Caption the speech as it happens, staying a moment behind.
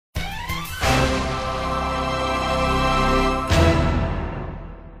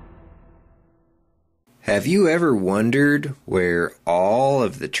Have you ever wondered where all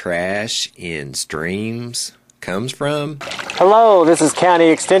of the trash in streams comes from? Hello, this is County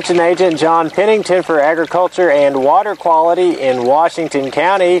Extension Agent John Pennington for Agriculture and Water Quality in Washington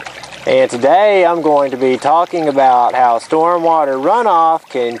County. And today I'm going to be talking about how stormwater runoff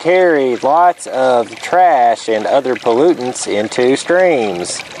can carry lots of trash and other pollutants into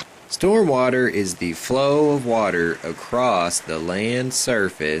streams. Stormwater is the flow of water across the land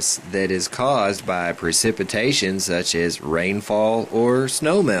surface that is caused by precipitation such as rainfall or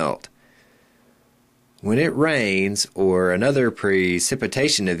snowmelt. When it rains or another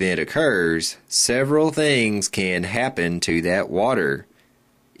precipitation event occurs, several things can happen to that water.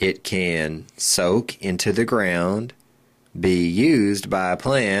 It can soak into the ground, be used by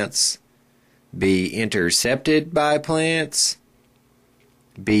plants, be intercepted by plants,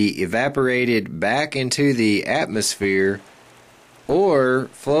 be evaporated back into the atmosphere, or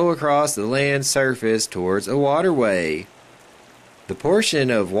flow across the land surface towards a waterway. The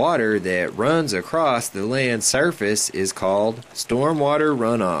portion of water that runs across the land surface is called stormwater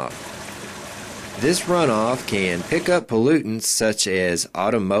runoff. This runoff can pick up pollutants such as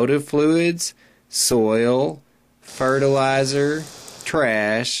automotive fluids, soil, fertilizer,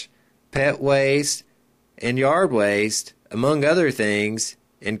 trash, pet waste, and yard waste, among other things,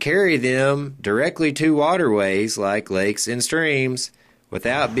 and carry them directly to waterways like lakes and streams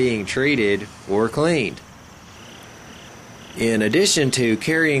without being treated or cleaned. In addition to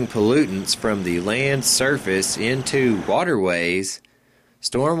carrying pollutants from the land surface into waterways,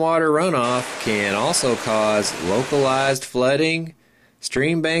 stormwater runoff can also cause localized flooding,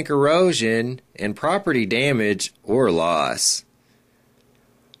 stream bank erosion, and property damage or loss.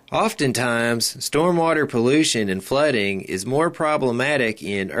 Oftentimes, stormwater pollution and flooding is more problematic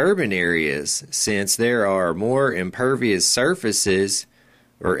in urban areas since there are more impervious surfaces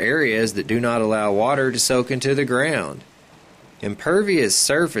or areas that do not allow water to soak into the ground. Impervious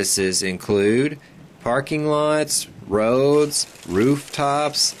surfaces include parking lots, roads,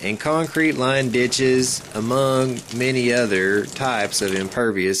 rooftops, and concrete-lined ditches, among many other types of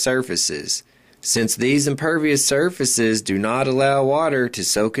impervious surfaces. Since these impervious surfaces do not allow water to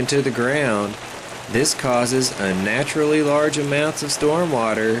soak into the ground, this causes unnaturally large amounts of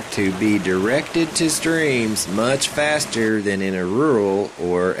stormwater to be directed to streams much faster than in a rural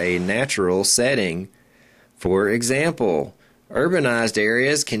or a natural setting. For example, urbanized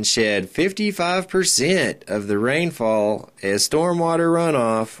areas can shed 55% of the rainfall as stormwater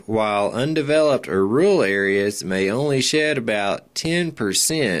runoff, while undeveloped or rural areas may only shed about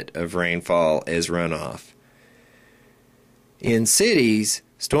 10% of rainfall as runoff. In cities,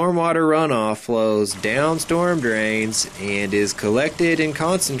 stormwater runoff flows down storm drains and is collected and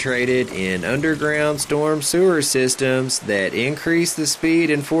concentrated in underground storm sewer systems that increase the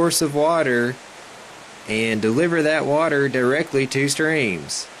speed and force of water and deliver that water directly to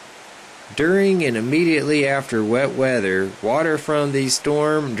streams. During and immediately after wet weather, water from these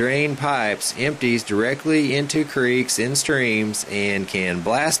storm drain pipes empties directly into creeks and streams and can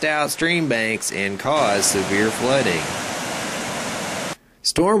blast out stream banks and cause severe flooding.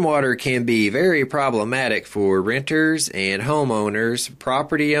 Stormwater can be very problematic for renters and homeowners,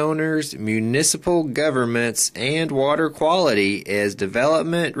 property owners, municipal governments, and water quality as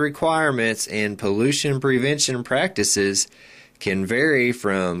development requirements and pollution prevention practices can vary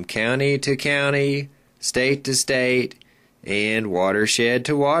from county to county, state to state, and watershed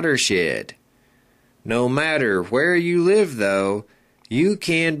to watershed. No matter where you live, though, you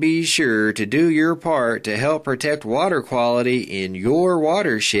can be sure to do your part to help protect water quality in your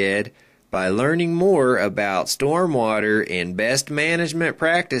watershed by learning more about stormwater and best management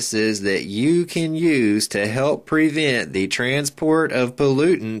practices that you can use to help prevent the transport of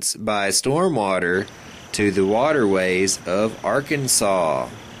pollutants by stormwater to the waterways of Arkansas.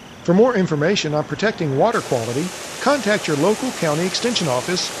 For more information on protecting water quality, contact your local county extension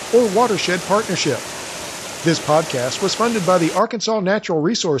office or watershed partnership. This podcast was funded by the Arkansas Natural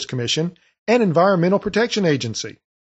Resource Commission and Environmental Protection Agency.